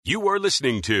You are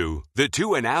listening to the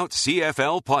Two and Out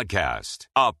CFL podcast,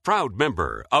 a proud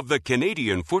member of the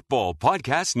Canadian Football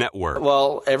Podcast Network.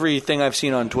 Well, everything I've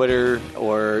seen on Twitter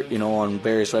or, on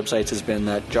various websites has been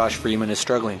that Josh Freeman is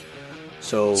struggling.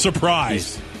 So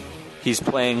surprise. He's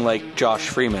playing like Josh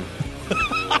Freeman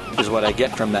is what I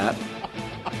get from that.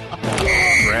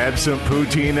 Grab some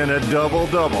poutine and a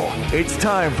double-double. It's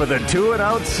time for the Two and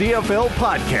Out CFL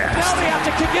podcast. Now they have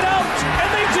to kick it out,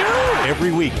 and they do!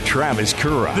 Every week, Travis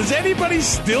Curra. Does anybody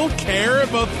still care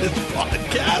about this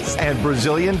podcast? And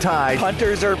Brazilian Tide.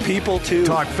 Hunters are people, too.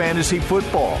 Talk fantasy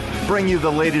football, bring you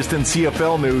the latest in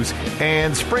CFL news,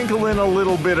 and sprinkle in a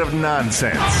little bit of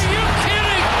nonsense. Are you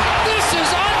kidding? This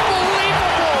is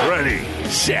unbelievable! Ready,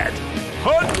 set,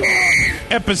 hunt!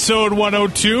 Episode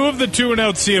 102 of the Two and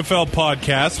Out CFL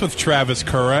podcast with Travis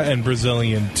Curra and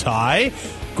Brazilian Ty.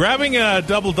 Grabbing a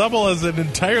double-double has an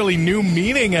entirely new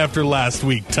meaning after last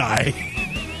week, Ty.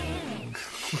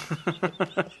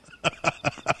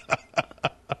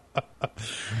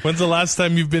 When's the last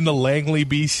time you've been to Langley,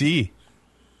 BC?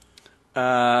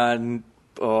 I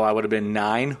would have been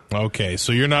 9. Okay,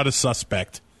 so you're not a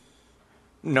suspect.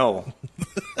 No.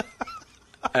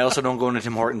 I also don't go into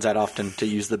Tim Hortons that often to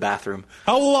use the bathroom.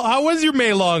 How was your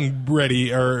Maylong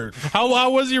ready? Or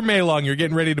how was your Maylong? You're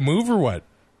getting ready to move or what?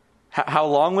 How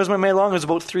long was my Maylong? It was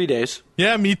about 3 days.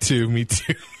 Yeah, me too.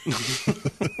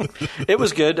 It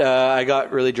was good. I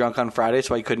got really drunk on Friday,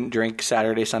 so I couldn't drink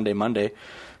Saturday, Sunday, Monday.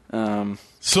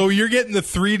 So you're getting the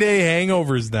 3-day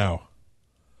hangovers now?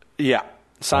 Yeah.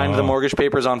 Signed the mortgage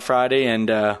papers on Friday,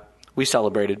 and we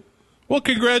celebrated. Well,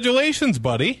 congratulations,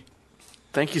 buddy.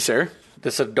 Thank you, sir.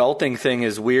 This adulting thing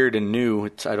is weird and new.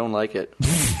 I don't like it.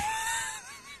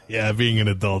 Yeah, being an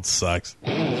adult sucks.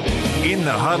 In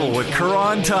the Huddle with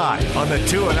Curra and Ty on the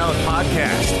Two and Out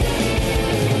podcast.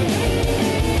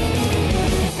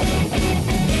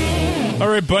 All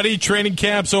right, buddy, training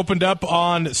camps opened up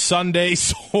on Sunday,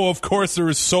 so of course there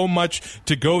is so much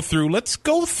to go through. Let's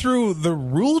go through the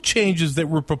rule changes that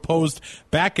were proposed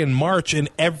back in March, and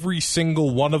every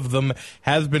single one of them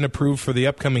has been approved for the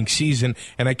upcoming season,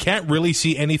 and I can't really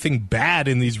see anything bad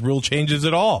in these rule changes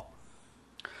at all.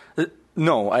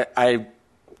 No, I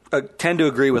tend to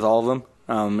agree with all of them.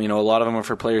 A lot of them are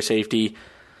for player safety.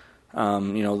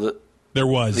 The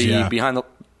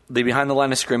behind the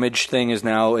line of scrimmage thing is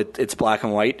now it's black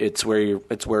and white. It's where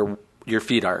your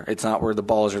feet are. It's not where the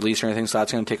ball is released or anything. So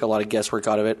that's going to take a lot of guesswork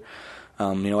out of it.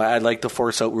 I'd like the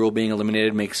force out rule being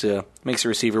eliminated. Makes a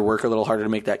receiver work a little harder to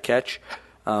make that catch.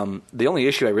 The only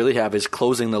issue I really have is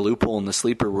closing the loophole in the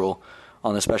sleeper rule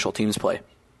on the special teams play.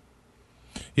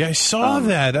 Yeah, I saw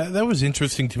that. That was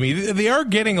interesting to me. They are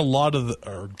getting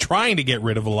trying to get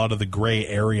rid of a lot of the gray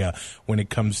area when it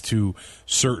comes to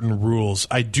certain rules.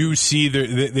 I do see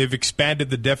they've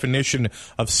expanded the definition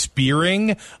of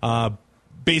spearing.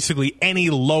 Basically, any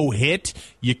low hit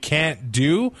you can't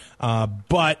do,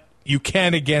 but you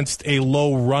can against a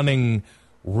low running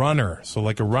runner, so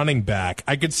like a running back.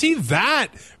 I could see that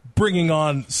bringing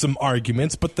on some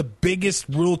arguments, but the biggest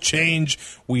rule change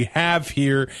we have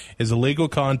here is illegal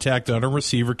contact on a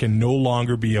receiver can no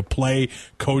longer be a play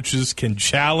coaches can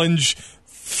challenge.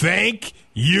 Thank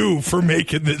you for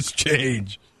making this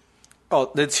change. Oh,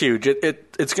 that's huge.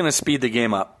 It's going to speed the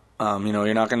game up.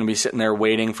 You're not going to be sitting there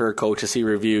waiting for a coach to see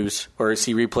reviews or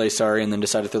see replays, and then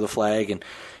decide to throw the flag. And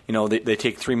they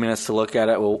take 3 minutes to look at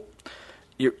it. Well,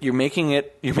 you're making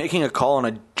a call on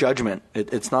a judgment.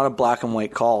 It's not a black and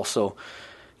white call. So,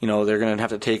 they're going to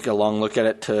have to take a long look at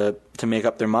it to make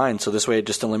up their mind. So this way, it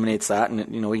just eliminates that,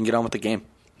 and we can get on with the game.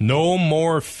 No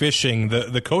more fishing.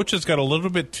 The coach has got a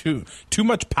little bit too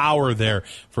much power there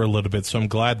for a little bit, so I'm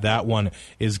glad that one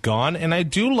is gone. And I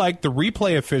do like the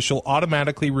replay official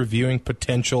automatically reviewing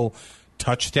potential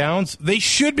touchdowns. They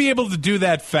should be able to do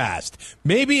that fast.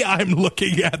 Maybe I'm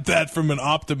looking at that from an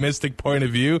optimistic point of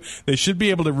view. They should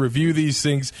be able to review these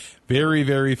things very,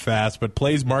 very fast, but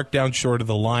plays marked down short of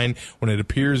the line when it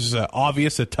appears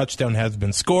obvious a touchdown has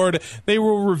been scored, they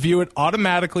will review it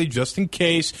automatically just in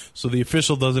case, so the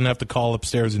official doesn't have to call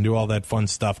upstairs and do all that fun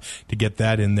stuff to get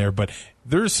that in there. But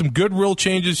there's some good rule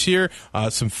changes here,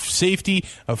 some safety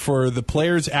for the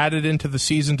players added into the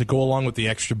season to go along with the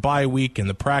extra bye week and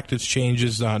the practice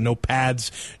changes, no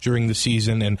pads during the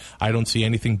season, and I don't see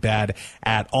anything bad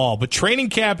at all. But training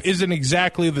camp isn't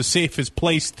exactly the safest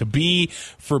place to be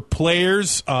for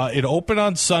players. It opened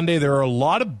on Sunday. There are a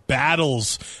lot of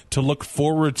battles to look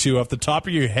forward to. Off the top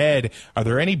of your head, are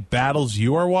there any battles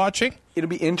you are watching? It'll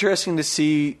be interesting to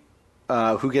see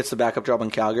who gets the backup job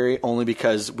in Calgary, only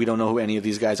because we don't know who any of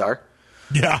these guys are.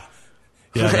 Yeah,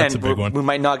 that's and a big one. We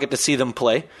might not get to see them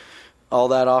play all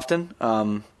that often.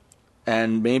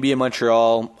 And maybe in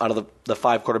Montreal, out of the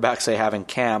 5 quarterbacks they have in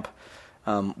camp,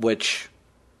 which,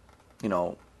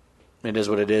 it is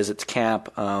what it is. It's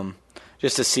camp.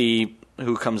 Just to see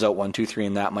who comes out 1, 2, 3,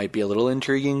 and that might be a little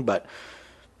intriguing, but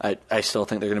I still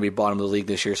think they're going to be bottom of the league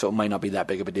this year, so it might not be that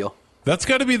big of a deal. That's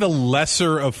got to be the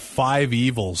lesser of 5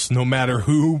 evils, no matter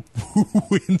who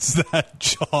wins that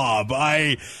job.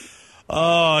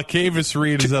 Kavis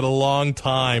Reed has had a long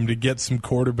time to get some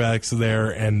quarterbacks there,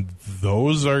 and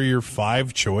those are your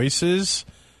 5 choices?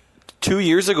 2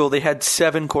 years ago, they had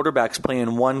 7 quarterbacks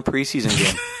playing 1 preseason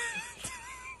game.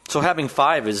 So having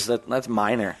 5 that's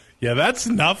minor. Yeah, that's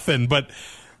nothing, but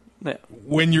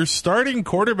when you're starting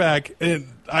quarterback,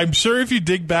 I'm sure if you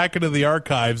dig back into the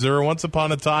archives, there were once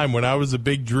upon a time when I was a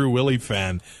big Drew Willie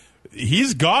fan.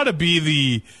 He's got to be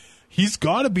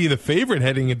the favorite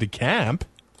heading into camp.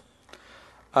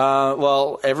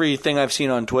 Well, everything I've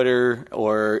seen on Twitter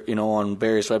or on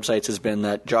various websites has been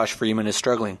that Josh Freeman is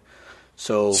struggling.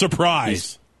 So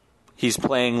surprise, he's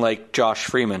playing like Josh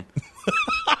Freeman,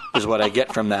 is what I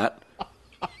get from that.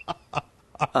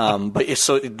 But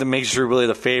so it makes Drew Willie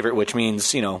the favorite, which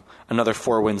means another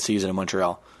 4-win season in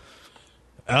Montreal.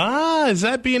 Is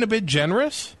that being a bit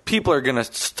generous? People are going to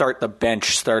start the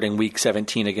bench starting Week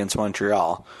 17 against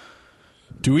Montreal.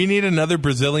 Do we need another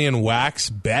Brazilian wax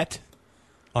bet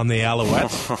on the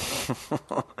Alouettes?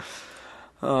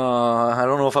 I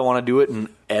don't know if I want to do it in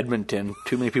Edmonton.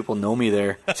 Too many people know me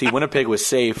there. See, Winnipeg was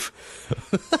safe.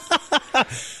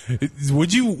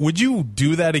 Would you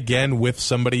do that again with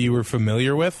somebody you were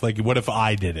familiar with? Like, what if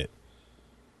I did it?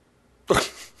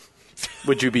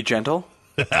 Would you be gentle?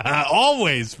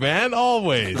 Always, man,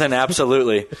 always. Then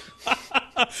absolutely.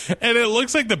 And it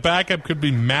looks like the backup could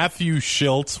be Matthew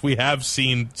Schultz. We have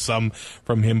seen some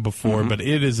from him before, but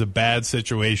it is a bad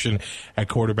situation at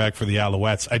quarterback for the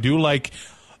Alouettes. I do like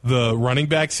the running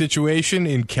back situation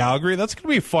in Calgary. That's going to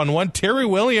be a fun one. Terry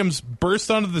Williams burst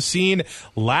onto the scene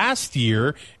last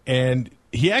year, and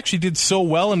he actually did so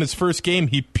well in his first game,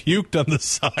 he puked on the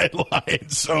sideline.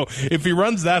 So if he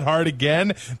runs that hard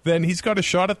again, then he's got a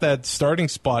shot at that starting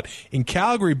spot in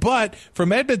Calgary. But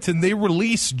from Edmonton, they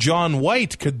release John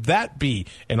White. Could that be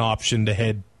an option to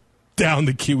head down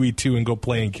the QE2 and go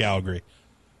play in Calgary?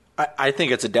 I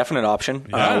think it's a definite option,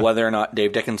 whether or not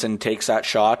Dave Dickinson takes that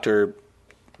shot, or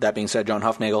that being said, John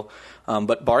Huffnagel.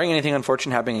 But barring anything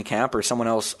unfortunate happening in camp or someone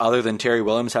else other than Terry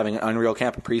Williams having an unreal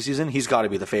camp in preseason, he's got to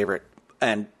be the favorite.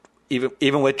 And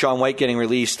even with John White getting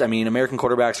released, I mean, American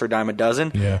quarterbacks are a dime a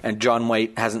dozen, and John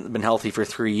White hasn't been healthy for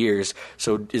 3 years.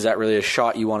 So is that really a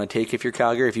shot you want to take if you're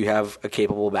Calgary, if you have a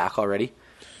capable back already?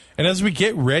 And as we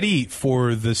get ready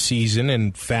for the season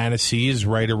and fantasy is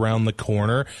right around the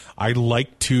corner, I'd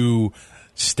like to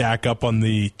stack up on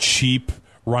the cheap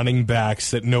running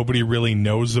backs that nobody really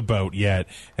knows about yet.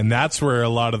 And that's where a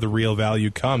lot of the real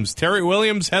value comes. Terry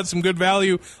Williams had some good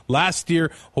value last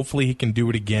year. Hopefully he can do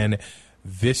it again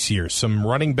this year. Some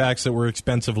running backs that were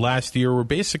expensive last year were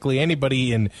basically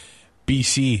anybody in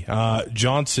BC.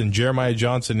 Jeremiah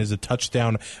Johnson is a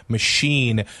touchdown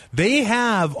machine. They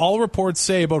have, all reports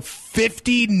say, about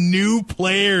 50 new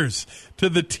players to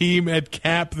the team at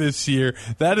camp this year.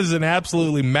 That is an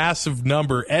absolutely massive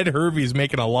number. Ed Hervey is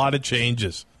making a lot of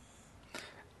changes.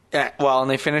 Yeah, well, and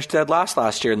they finished dead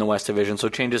last year in the West Division, so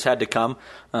changes had to come.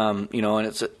 And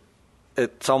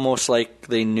it's almost like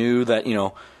they knew that,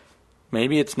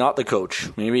 maybe it's not the coach.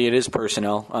 Maybe it is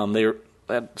personnel. They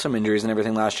had some injuries and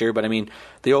everything last year, but I mean,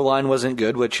 the O-line wasn't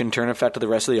good, which in turn affected the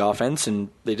rest of the offense, and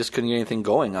they just couldn't get anything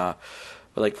going. But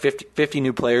like 50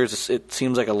 new players, it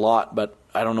seems like a lot, but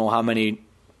I don't know how many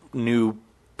new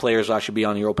players will actually be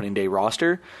on your opening day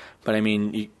roster. But I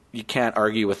mean, you can't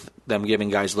argue with them giving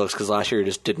guys looks because last year it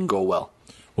just didn't go well.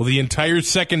 Well, the entire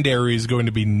secondary is going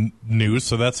to be new,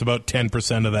 so that's about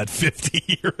 10% of that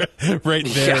 50 right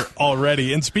there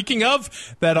already. And speaking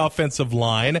of that offensive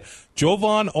line,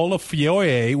 Jovan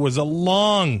Olafioye was a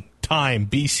long-time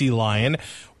BC Lion,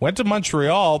 went to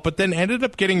Montreal, but then ended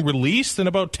up getting released, and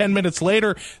about 10 minutes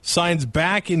later signs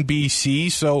back in BC,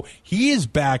 so he is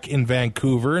back in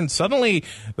Vancouver, and suddenly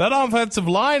that offensive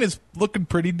line is looking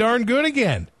pretty darn good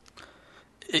again.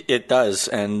 It does,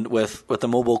 and with a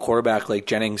mobile quarterback like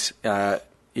Jennings,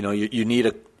 you need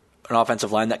an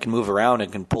offensive line that can move around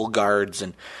and can pull guards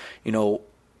and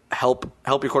help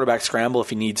your quarterback scramble if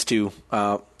he needs to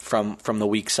from the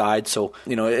weak side. So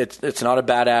it's not a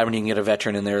bad avenue. You can get a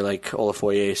veteran in there like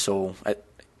Olafoye. So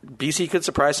BC could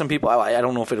surprise some people. I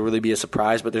don't know if it'll really be a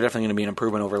surprise, but they're definitely going to be an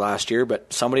improvement over last year.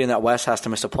 But somebody in that West has to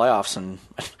miss the playoffs, and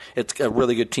it's a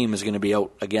really good team is going to be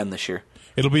out again this year.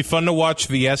 It'll be fun to watch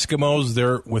the Eskimos.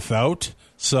 They're without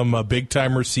some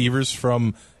big-time receivers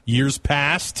from years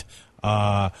past.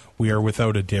 We are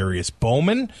without a Darius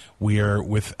Bowman. We are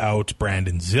without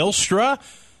Brandon Zylstra.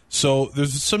 So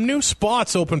there's some new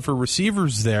spots open for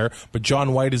receivers there, but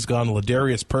John White is gone.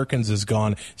 Ladarius Perkins is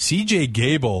gone. C.J.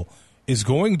 Gable is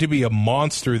going to be a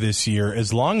monster this year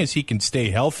as long as he can stay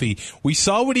healthy. We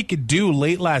saw what he could do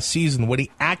late last season when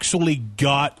he actually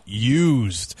got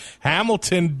used.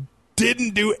 Hamilton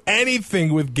didn't do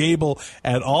anything with Gable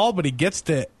at all, but he gets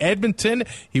to Edmonton.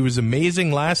 He was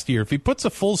amazing last year. If he puts a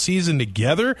full season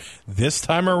together this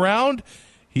time around,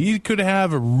 he could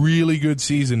have a really good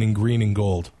season in green and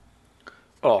gold.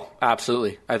 Oh,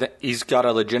 absolutely. I think he's got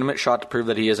a legitimate shot to prove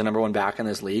that he is a number one back in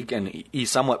this league, and he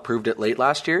somewhat proved it late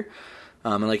last year.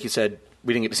 And like you said,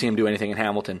 we didn't get to see him do anything in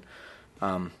Hamilton.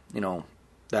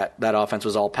 That offense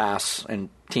was all pass, and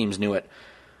teams knew it.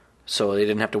 So they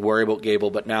didn't have to worry about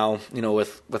Gable. But now,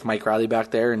 with Mike Riley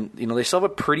back there, and they still have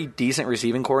a pretty decent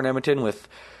receiving core in Edmonton with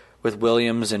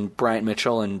Williams and Bryant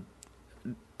Mitchell and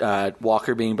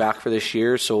Walker being back for this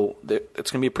year, so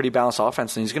it's going to be a pretty balanced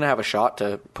offense, and he's going to have a shot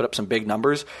to put up some big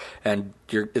numbers, and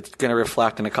it's going to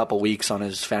reflect in a couple weeks on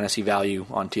his fantasy value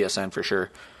on TSN for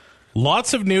sure.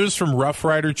 Lots of news from Rough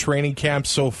Rider training camp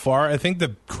so far. I think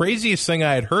the craziest thing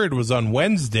I had heard was on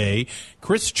Wednesday,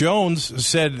 Chris Jones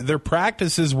said their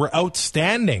practices were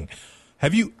outstanding.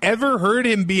 Have you ever heard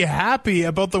him be happy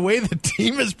about the way the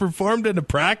team has performed in a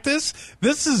practice?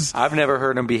 I've never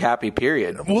heard him be happy,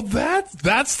 period. Well,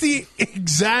 that's the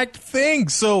exact thing.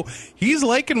 So he's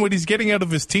liking what he's getting out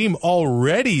of his team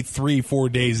already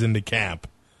 3-4 days into camp.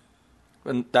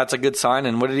 And that's a good sign.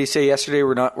 And what did he say yesterday?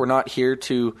 We're not here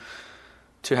to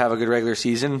have a good regular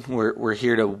season. We're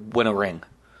here to win a ring.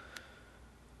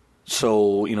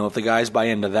 So, if the guys buy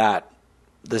into that,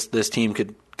 this team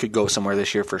could go somewhere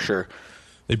this year for sure.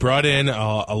 They brought in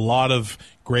a lot of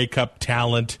Grey Cup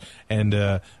talent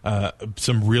and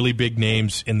some really big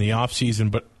names in the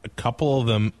offseason, but a couple of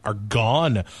them are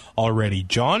gone already.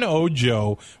 John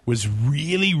Ojo was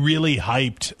really, really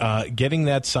hyped. Getting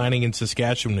that signing in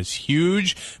Saskatchewan is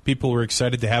huge. People were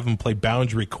excited to have him play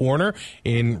boundary corner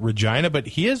in Regina, but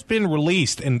he has been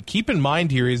released. And keep in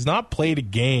mind here, he's not played a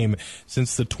game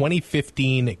since the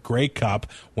 2015 Grey Cup,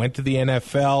 went to the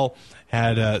NFL,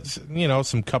 had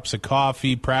some cups of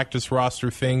coffee, practice roster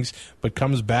things, but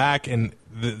comes back and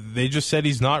they just said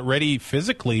he's not ready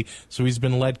physically, so he's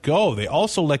been let go. They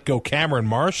also let go Cameron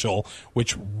Marshall,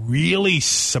 which really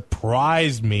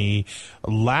surprised me.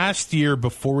 Last year,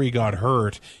 before he got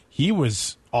hurt, he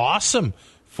was awesome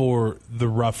for the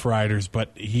Rough Riders, but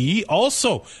he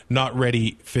also not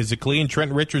ready physically, and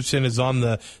Trent Richardson is on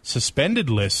the suspended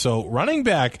list. So running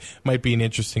back might be an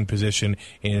interesting position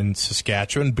in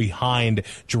Saskatchewan behind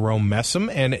Jerome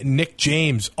Messam, and Nick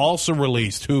James also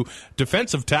released, who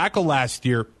defensive tackle last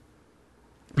year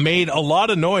made a lot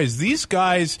of noise. These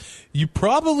guys, you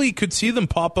probably could see them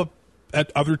pop up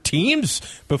at other teams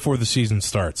before the season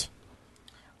starts.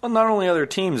 Well, not only other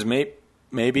teams,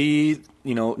 maybe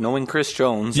knowing Chris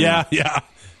Jones. Yeah.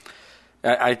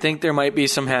 I think there might be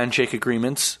some handshake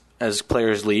agreements as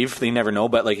players leave. They never know,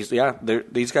 but these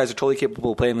guys are totally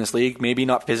capable of playing in this league. Maybe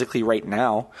not physically right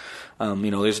now.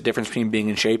 There's a difference between being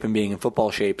in shape and being in football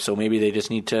shape. So maybe they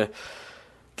just need to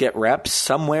get reps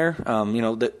somewhere.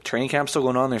 The training camp's still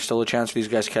going on. There's still a chance for these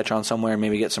guys to catch on somewhere and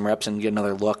maybe get some reps and get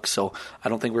another look. So I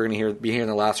don't think we're going to be hearing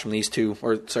the last from these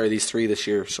three this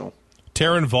year. So.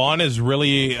 Taron Vaughn is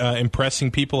really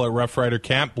impressing people at Rough Rider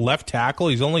camp. Left tackle,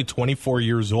 he's only 24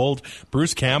 years old.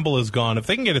 Bruce Campbell is gone. If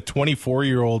they can get a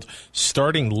 24-year-old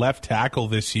starting left tackle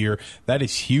this year, that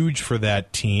is huge for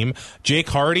that team. Jake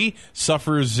Hardy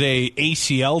suffers a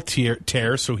ACL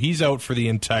tear, so he's out for the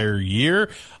entire year.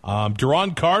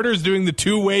 Duron Carter's doing the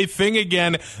two-way thing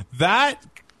again. That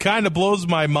kind of blows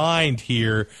my mind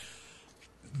here.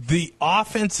 The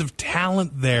offensive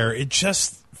talent there, it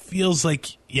just feels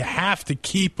like you have to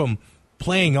keep him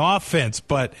playing offense,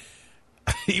 but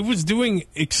he was doing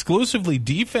exclusively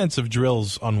defensive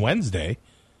drills on Wednesday.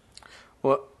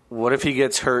 What if he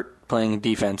gets hurt playing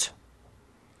defense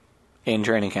in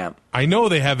training camp? I know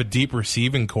they have a deep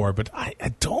receiving core, but I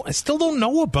still don't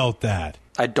know about that.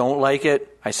 I don't like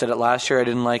it. I said it last year. I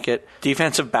didn't like it.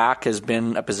 Defensive back has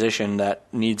been a position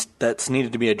that's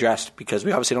needed to be addressed because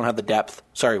we obviously don't have the depth.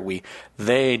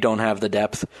 They don't have the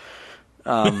depth.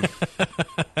 Homer.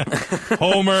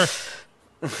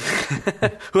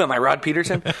 Who am I, Rod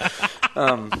Peterson?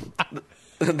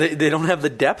 They don't have the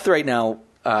depth right now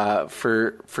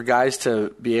for guys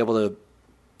to be able to,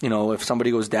 if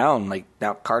somebody goes down, like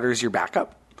now Carter's your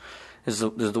backup is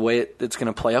the way it's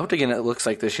going to play out again. It looks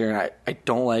like this year, and I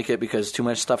don't like it because too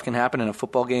much stuff can happen in a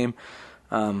football game.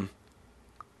 And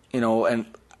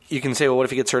you can say, well, what if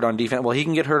he gets hurt on defense? Well, he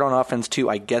can get hurt on offense too.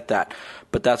 I get that.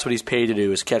 But that's what he's paid to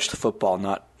do, is catch the football,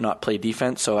 not play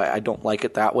defense. So I don't like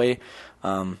it that way.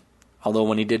 Although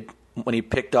when he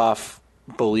picked off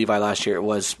Bo Levi last year, it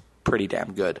was pretty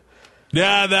damn good.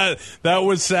 Yeah, that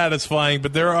was satisfying,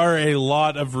 but there are a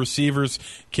lot of receivers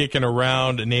kicking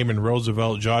around, naming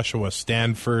Roosevelt, Joshua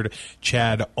Stanford,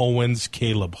 Chad Owens,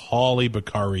 Caleb Hawley,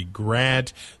 Bakari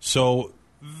Grant. So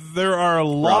there are a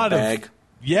lot there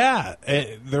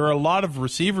are a lot of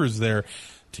receivers there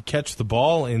to catch the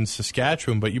ball in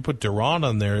Saskatchewan, but you put Duron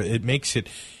on there, it makes it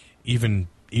even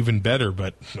better.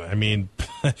 But I mean,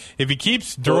 if he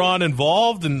keeps Duron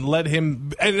involved and let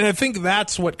him, and I think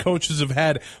that's what coaches have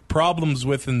had problems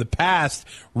with in the past,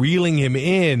 reeling him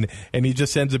in, and he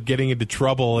just ends up getting into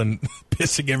trouble and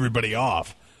pissing everybody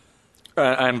off.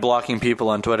 And blocking people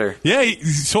on Twitter. Yeah,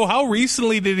 so how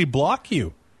recently did he block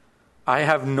you? I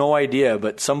have no idea,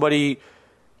 but somebody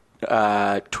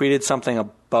tweeted something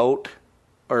about,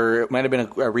 or it might have been a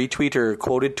retweet or a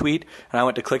quoted tweet, and I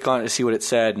went to click on it to see what it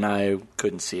said, and I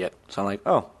couldn't see it. So I'm like,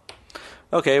 oh,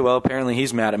 okay, well, apparently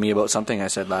he's mad at me about something I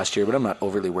said last year, but I'm not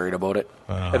overly worried about it.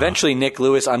 Eventually, Nick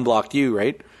Lewis unblocked you,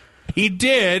 right? He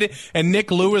did, and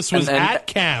Nick Lewis was at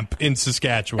camp in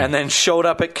Saskatchewan. And then showed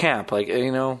up at camp,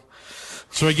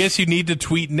 So I guess you need to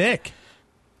tweet Nick.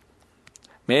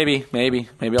 Maybe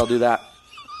I'll do that.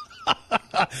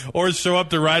 Or show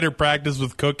up to rider practice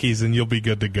with cookies, and you'll be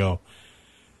good to go.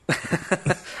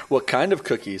 What kind of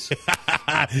cookies?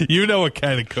 You know what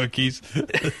kind of cookies.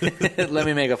 Let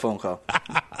me make a phone call.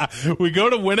 We go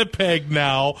to Winnipeg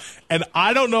now, and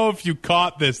I don't know if you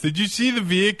caught this. Did you see the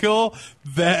vehicle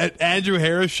that Andrew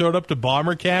Harris showed up to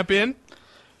Bomber Camp in?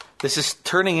 This is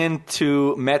turning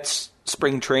into Mets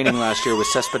spring training last year with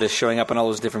Cespedes showing up in all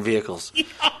those different vehicles.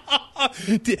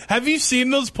 Have you seen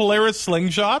those Polaris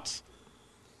slingshots?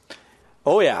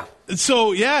 Oh, yeah.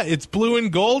 So, yeah, it's blue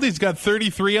and gold. He's got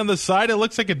 33 on the side. It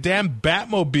looks like a damn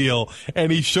Batmobile.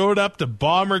 And he showed up to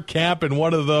Bomber Camp in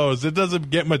one of those. It doesn't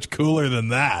get much cooler than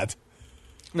that.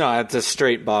 No, it's a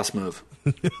straight boss move.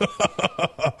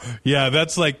 Yeah,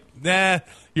 that's like,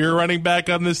 you're a running back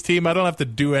on this team. I don't have to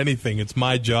do anything. It's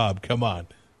my job. Come on.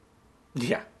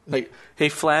 Yeah. Like, hey,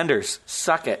 Flanders,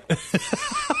 suck it.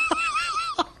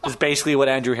 Is basically what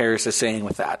Andrew Harris is saying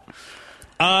with that.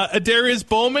 Adarius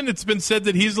Bowman, it's been said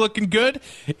that he's looking good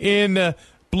in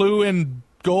blue and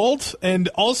gold. And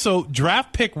also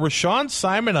draft pick Rashawn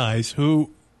Simonize, who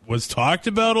was talked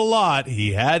about a lot.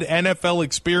 He had NFL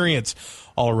experience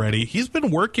already. He's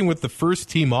been working with the first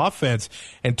team offense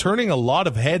and turning a lot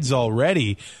of heads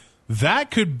already. That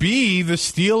could be the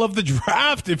steal of the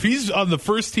draft if he's on the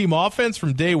first team offense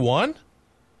from day one.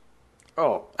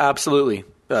 Oh, absolutely.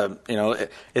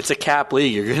 It's a cap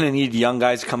league. You're going to need young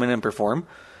guys to come in and perform,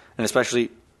 and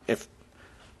especially if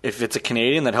it's a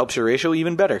Canadian that helps your ratio,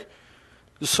 even better.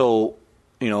 So,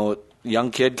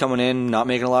 young kid coming in, not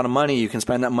making a lot of money, you can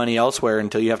spend that money elsewhere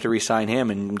until you have to re-sign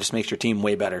him, and just makes your team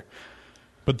way better.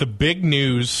 But the big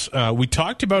news, we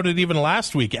talked about it even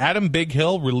last week. Adam Big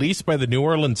Hill, released by the New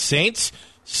Orleans Saints,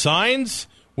 signs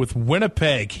with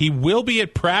Winnipeg. He will be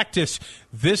at practice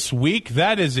this week.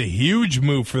 That is a huge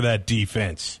move for that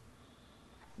defense.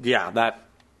 Yeah, that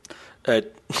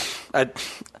I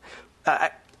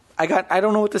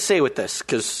don't know what to say with this,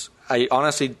 because I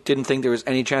honestly didn't think there was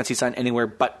any chance he signed anywhere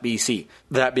but BC.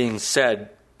 That being said,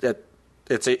 it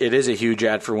is a huge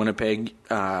ad for Winnipeg.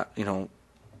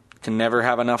 Can never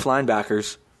have enough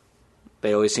linebackers.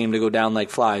 They always seem to go down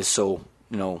like flies. So,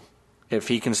 if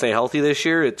he can stay healthy this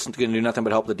year, it's going to do nothing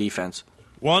but help the defense.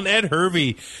 Well, and Ed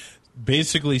Hervey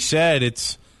basically said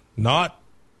it's not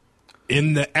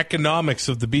in the economics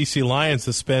of the BC Lions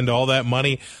to spend all that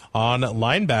money on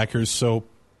linebackers. So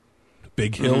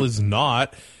Big Hill is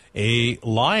not a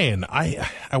Lion. I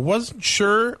wasn't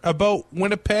sure about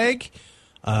Winnipeg.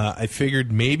 I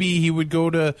figured maybe he would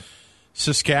go to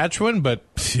Saskatchewan, but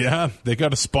yeah, they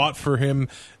got a spot for him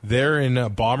there in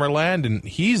Bomberland, and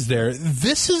he's there.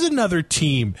 This is another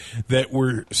team that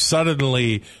we're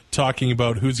suddenly talking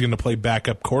about who's going to play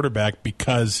backup quarterback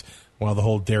because, well, the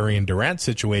whole Darian Durant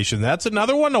situation. That's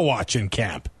another one to watch in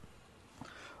camp.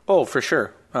 Oh, for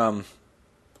sure. They're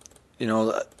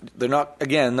not going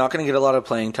to get a lot of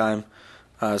playing time,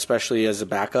 especially as a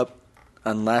backup,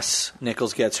 unless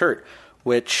Nichols gets hurt,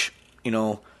 which,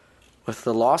 with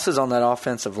the losses on that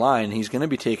offensive line, he's going to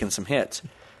be taking some hits.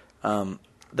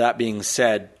 That being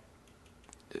said,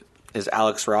 is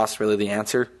Alex Ross really the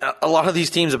answer? A lot of these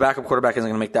teams, a backup quarterback isn't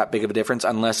going to make that big of a difference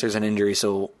unless there's an injury.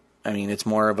 So, it's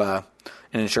more of an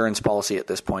insurance policy at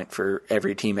this point for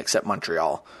every team except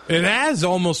Montreal. It has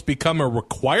almost become a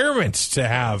requirement to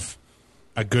have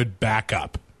a good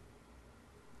backup.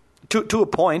 to a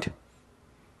point,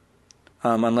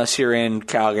 unless you're in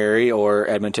Calgary or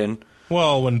Edmonton.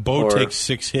 Well, when Bo takes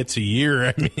 6 hits a year,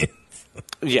 I mean,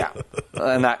 yeah,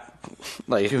 and that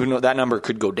who knows, that number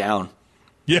could go down.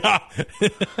 Yeah,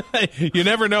 you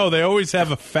never know. They always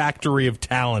have a factory of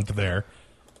talent there.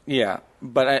 Yeah,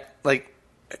 but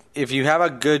if you have a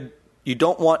good, you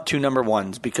don't want 2 number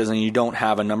ones because then you don't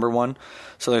have a number one.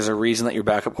 So there's a reason that your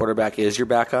backup quarterback is your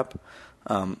backup.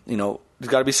 He's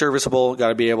got to be serviceable.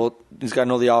 He's got to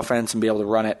know the offense and be able to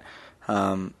run it.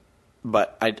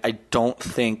 But I don't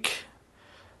think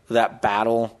that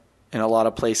battle in a lot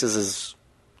of places is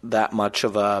that much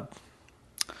of a,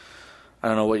 I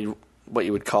don't know what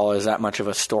you would call it, is that much of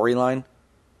a storyline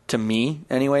to me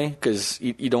anyway, because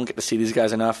you don't get to see these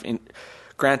guys enough.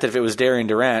 Granted, if it was Darian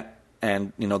Durant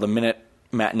and the minute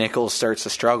Matt Nichols starts to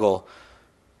struggle,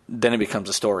 then it becomes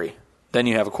a story. Then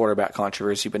you have a quarterback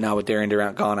controversy. But now with Darian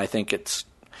Durant gone, I think it's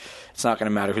not going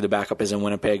to matter who the backup is in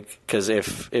Winnipeg, because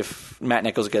if Matt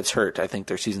Nichols gets hurt, I think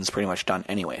their season's pretty much done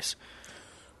anyways.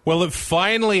 Well, it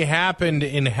finally happened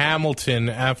in Hamilton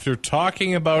after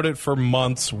talking about it for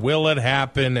months. Will it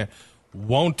happen?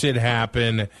 Won't it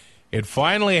happen? It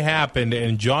finally happened,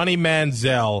 and Johnny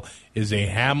Manziel is a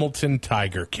Hamilton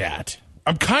Tiger Cat.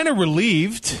 I'm kind of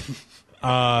relieved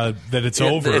that it's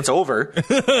over. It's over.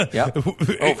 Yeah.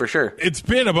 Oh, for sure. It's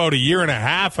been about a year and a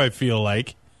half, I feel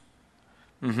like.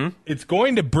 Mm-hmm. It's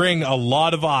going to bring a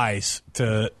lot of eyes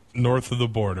to north of the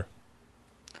border.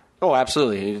 Oh,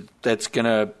 absolutely. That's going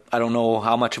to, I don't know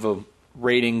how much of a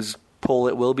ratings pull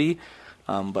it will be,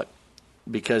 but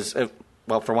because,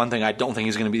 for one thing, I don't think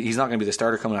he's not going to be the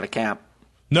starter coming out of camp.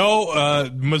 No,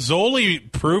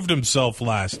 Mazzoli proved himself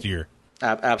last year.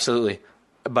 Absolutely.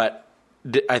 But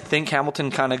I think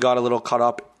Hamilton kind of got a little caught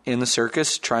up in the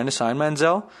circus trying to sign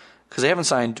Manziel because they haven't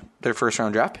signed their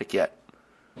first-round draft pick yet.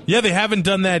 Yeah, they haven't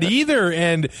done that either,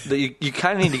 and you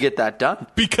kind of need to get that done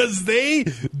because they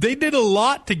did a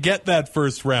lot to get that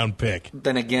first-round pick.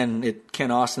 Then again,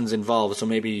 Ken Austin's involved, so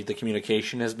maybe the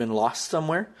communication has been lost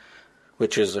somewhere,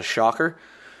 which is a shocker.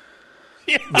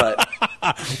 Yeah. But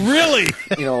really,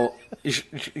 you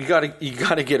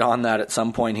gotta get on that at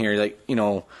some point here.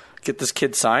 Get this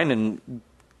kid signed and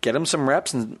get him some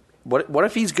reps. And what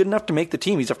if he's good enough to make the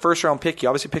team? He's a first-round pick. You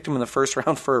obviously picked him in the first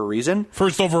round for a reason.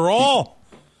 First overall.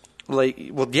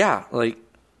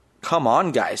 Come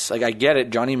on, guys. I get it.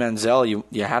 Johnny Manziel,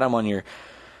 you had him on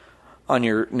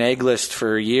your nag list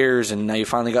for years, and now you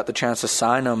finally got the chance to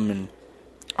sign him and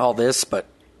all this. But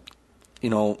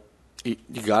you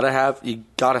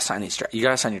gotta sign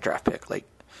your draft pick.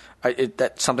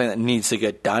 That's something that needs to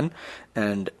get done.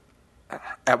 And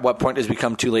at what point does it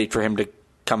become too late for him to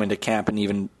come into camp and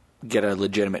even get a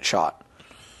legitimate shot?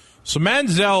 So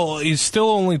Manziel is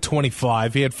still only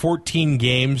 25. He had 14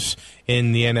 games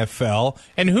in the NFL.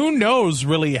 And who knows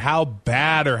really how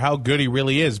bad or how good he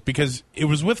really is, because it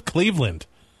was with Cleveland.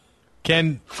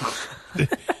 If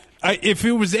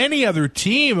it was any other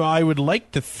team, I would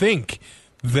like to think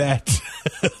that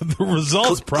the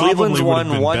results probably Cleveland's would have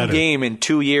been won one better. game in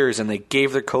 2 years, and they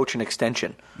gave their coach an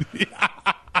extension.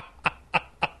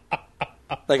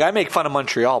 I make fun of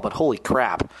Montreal, but holy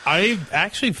crap. I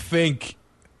actually think...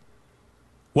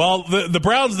 Well, the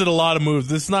Browns did a lot of moves.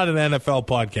 This is not an NFL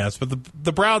podcast, but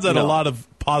the Browns had a lot of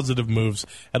positive moves,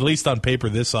 at least on paper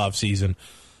this offseason.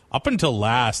 Up until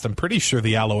last, I'm pretty sure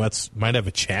the Alouettes might have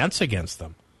a chance against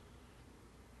them.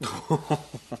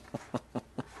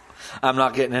 I'm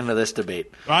not getting into this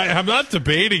debate. I'm not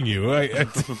debating you.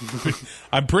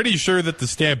 I'm pretty sure that the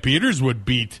Stampeders would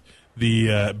beat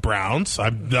the Browns.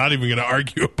 I'm not even going to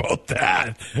argue about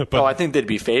that. But I think they'd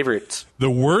be favorites. The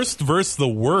worst versus the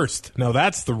worst. Now,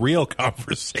 that's the real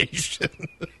conversation.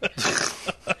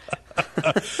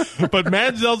 But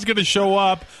Manziel's going to show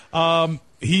up.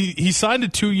 He signed a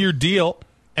 2-year deal,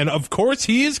 and of course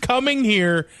he is coming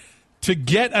here to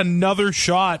get another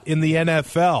shot in the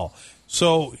NFL.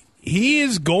 So he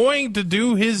is going to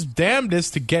do his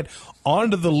damnedest to get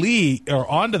onto the league or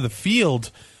onto the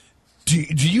field.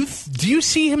 Do you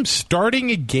see him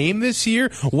starting a game this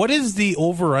year? What is the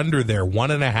over-under there,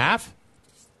 1.5?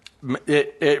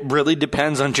 It really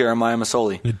depends on Jeremiah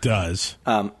Masoli. It does.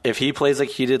 If he plays like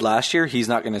he did last year, he's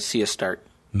not going to see a start.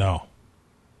 No.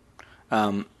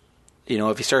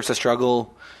 If he starts to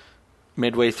struggle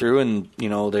midway through and,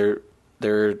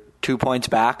 they're 2 points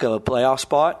back of a playoff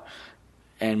spot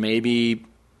and maybe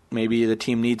the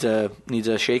team needs a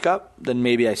shake-up, then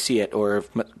maybe I see it. Or if,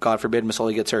 God forbid,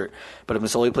 Masoli gets hurt. But if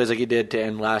Masoli plays like he did to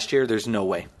end last year, there's no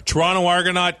way. Toronto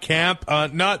Argonaut camp,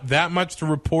 not that much to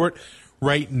report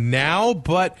right now,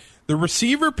 but The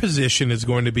receiver position is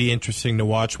going to be interesting to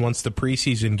watch once the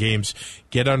preseason games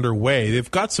get underway. They've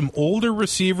got some older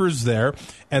receivers there,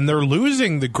 and they're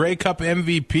losing the Grey Cup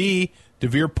MVP,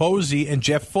 DeVere Posey, and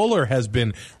Jeff Fuller has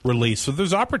been released. So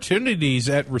there's opportunities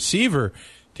at receiver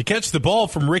to catch the ball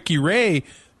from Ricky Ray,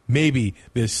 maybe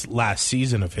this last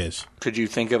season of his. Could you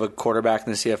think of a quarterback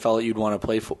in the CFL that you'd want to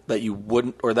play for, that you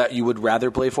wouldn't, or that you would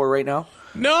rather play for right now?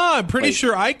 No, I'm pretty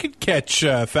sure I could catch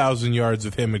 1,000 yards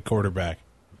of him at quarterback.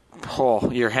 Oh,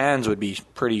 your hands would be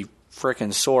pretty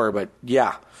frickin' sore, but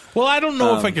yeah. Well, I don't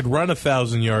know if I could run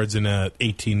 1,000 yards in a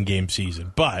 18-game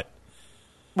season, but...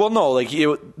 Well, no, like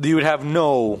you would have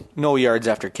no yards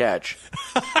after catch.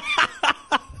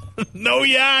 No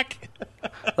yak!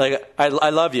 Like, I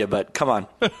love you, but come on.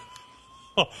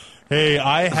 Hey,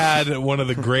 I had one of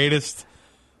the greatest...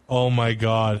 Oh, my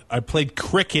God. I played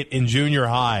cricket in junior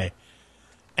high.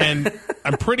 And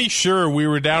I'm pretty sure we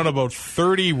were down about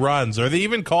 30 runs. Are they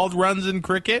even called runs in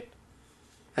cricket?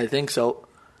 I think so.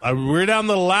 We were down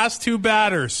to the last two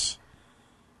batters.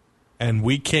 And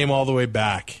we came all the way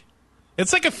back.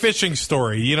 It's like a fishing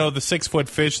story. You know, the 6-foot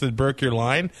fish that broke your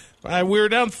line? We were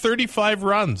down 35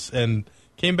 runs and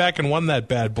came back and won that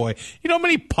bad boy. You know how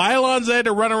many pylons I had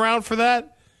to run around for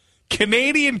that?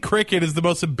 Canadian cricket is the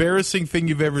most embarrassing thing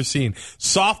you've ever seen.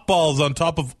 Softballs on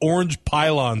top of orange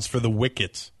pylons for the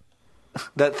wickets.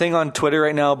 That thing on Twitter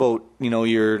right now about, you know,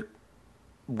 your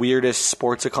weirdest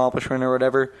sports accomplishment or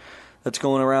whatever that's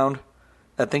going around,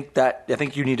 I think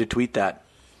you need to tweet that.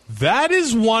 That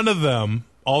is one of them,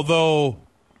 although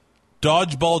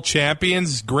dodgeball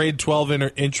champions, grade 12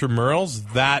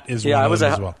 intramurals, that is one of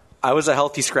them as well. I was a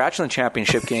healthy scratch in the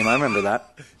championship game. I remember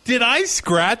that. Did I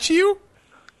scratch you?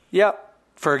 Yep,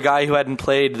 for a guy who hadn't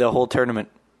played the whole tournament.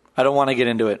 I don't want to get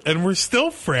into it. And we're still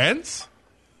friends?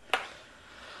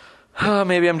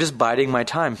 Maybe I'm just biding my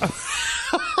time.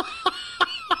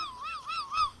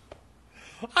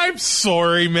 I'm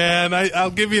sorry, man. I'll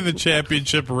give you the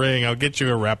championship ring. I'll get you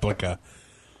a replica.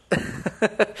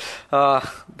 The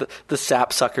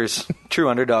sapsuckers. True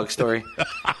underdog story.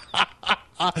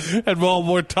 And while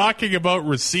we're talking about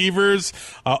receivers,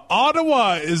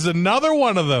 Ottawa is another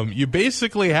one of them. You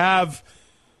basically have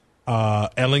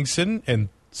Ellingson and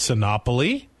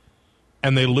Sinopoli,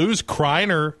 and they lose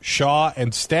Kreiner, Shaw,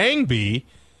 and Stangby.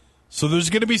 So there's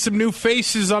going to be some new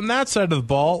faces on that side of the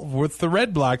ball with the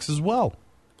Red Blacks as well.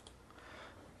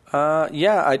 But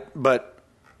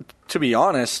to be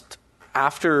honest,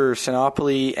 after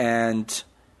Sinopoli and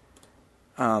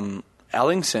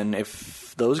Ellingson, if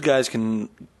those guys can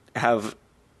have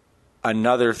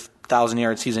another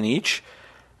 1,000-yard season each,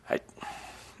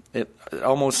 it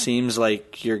almost seems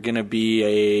like you're going to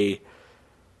be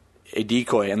a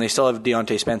decoy, and they still have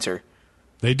Deontay Spencer.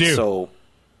 They do. So,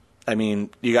 I mean,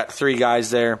 you got three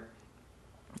guys there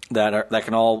that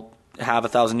can all have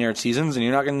 1,000-yard seasons, and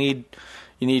you're not going to need.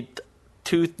 You need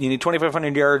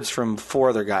 2,500 yards from four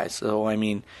other guys. So, I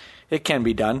mean, it can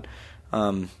be done.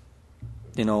 You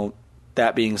know,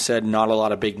 that being said, not a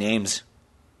lot of big names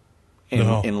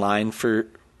in line for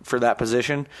that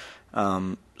position.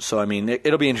 So, I mean,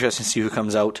 it'll be interesting to see who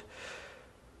comes out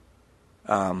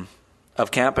of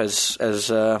camp as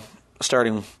a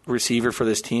starting receiver for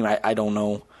this team. I don't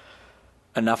know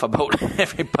enough about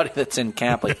everybody that's in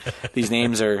camp. Like, these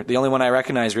names are the only one I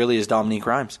recognize really is Dominique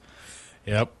Rhymes.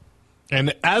 Yep.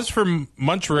 And as for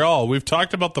Montreal, we've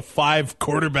talked about the 5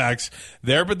 quarterbacks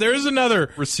there, but there's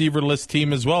another receiver-less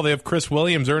team as well. They have Chris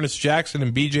Williams, Ernest Jackson,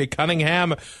 and B.J.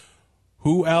 Cunningham.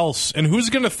 Who else? And who's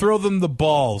going to throw them the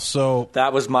ball? So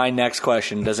that was my next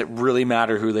question. Does it really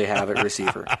matter who they have at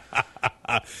receiver?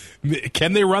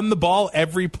 Can they run the ball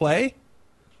every play?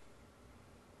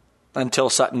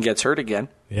 Until Sutton gets hurt again.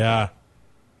 Yeah.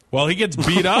 Well, he gets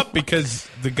beat up because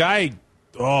the guy...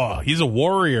 Oh, he's a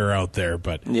warrior out there,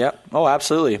 but yeah. Oh,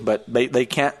 absolutely. But they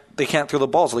can't throw the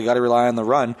ball, so they got to rely on the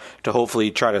run to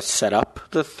hopefully try to set up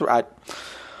the.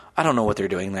 I don't know what they're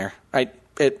doing there. I've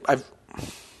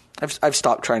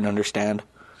stopped trying to understand.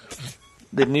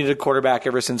 They've needed a quarterback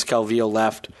ever since Calvillo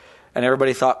left, and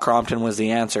everybody thought Crompton was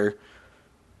the answer.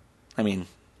 I mean,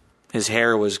 his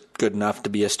hair was good enough to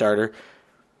be a starter.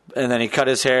 And then he cut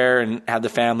his hair and had the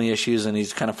family issues, and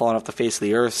he's kind of fallen off the face of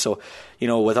the earth. So, you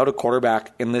know, without a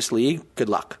quarterback in this league, good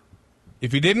luck.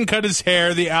 If he didn't cut his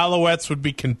hair, the Alouettes would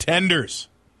be contenders.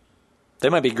 They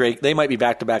might be great. They might be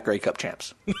back-to-back Grey Cup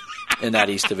champs in that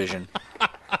East Division.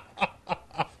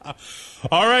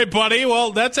 All right, buddy.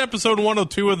 Well, that's episode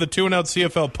 102 of the Two and Out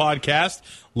CFL podcast.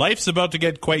 Life's about to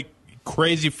get quite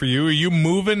crazy for you. Are you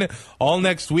moving all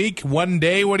next week? One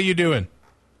day? What are you doing?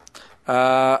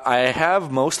 I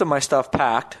have most of my stuff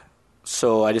packed,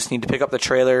 so I just need to pick up the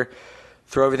trailer,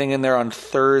 throw everything in there on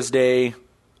Thursday,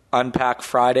 unpack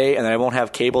Friday, and then I won't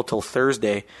have cable till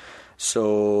Thursday.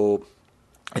 So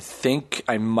I think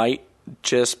I might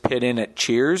just pit in at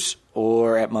Cheers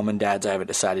or at Mom and Dad's. I haven't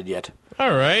decided yet.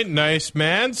 All right, nice,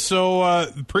 man. So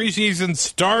preseason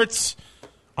starts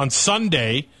on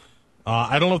Sunday.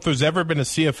 I don't know if there's ever been a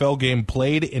CFL game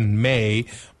played in May,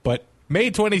 but May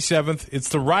 27th, it's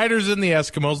the Riders and the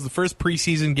Eskimos, the first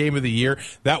preseason game of the year.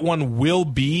 That one will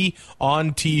be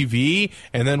on TV.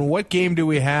 And then what game do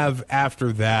we have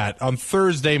after that? On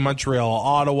Thursday, Montreal,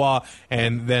 Ottawa,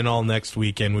 and then all next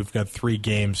weekend. We've got 3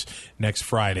 games next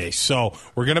Friday. So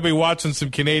we're going to be watching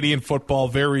some Canadian football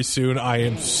very soon. I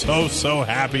am so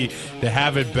happy to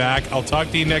have it back. I'll talk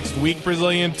to you next week,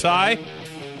 Brazilian Ty.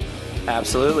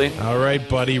 Absolutely. All right,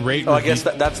 buddy. Rate. I guess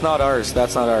that's not ours.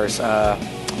 That's not ours.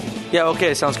 Yeah,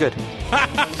 okay, sounds good.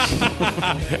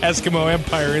 Eskimo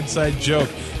Empire inside joke.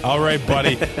 All right,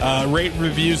 buddy. Rate,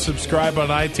 review, subscribe on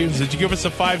iTunes. Did you give us a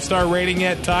 5-star rating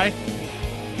yet, Ty?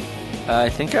 I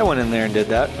think I went in there and did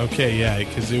that. Okay, yeah,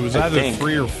 because it was either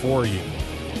 3 or 4, you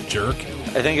jerk.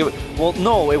 I think it. Well,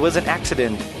 no, it was an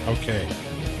accident. Okay.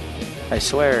 I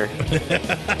swear.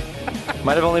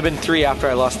 Might have only been 3 after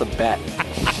I lost the bet.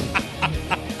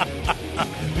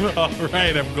 All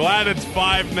right, I'm glad it's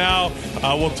 5 now.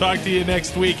 We'll talk to you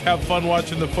next week. Have fun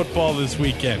watching the football this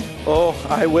weekend. Oh,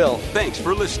 I will. Thanks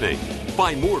for listening.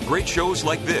 Find more great shows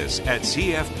like this at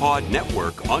CF Pod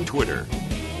Network on Twitter.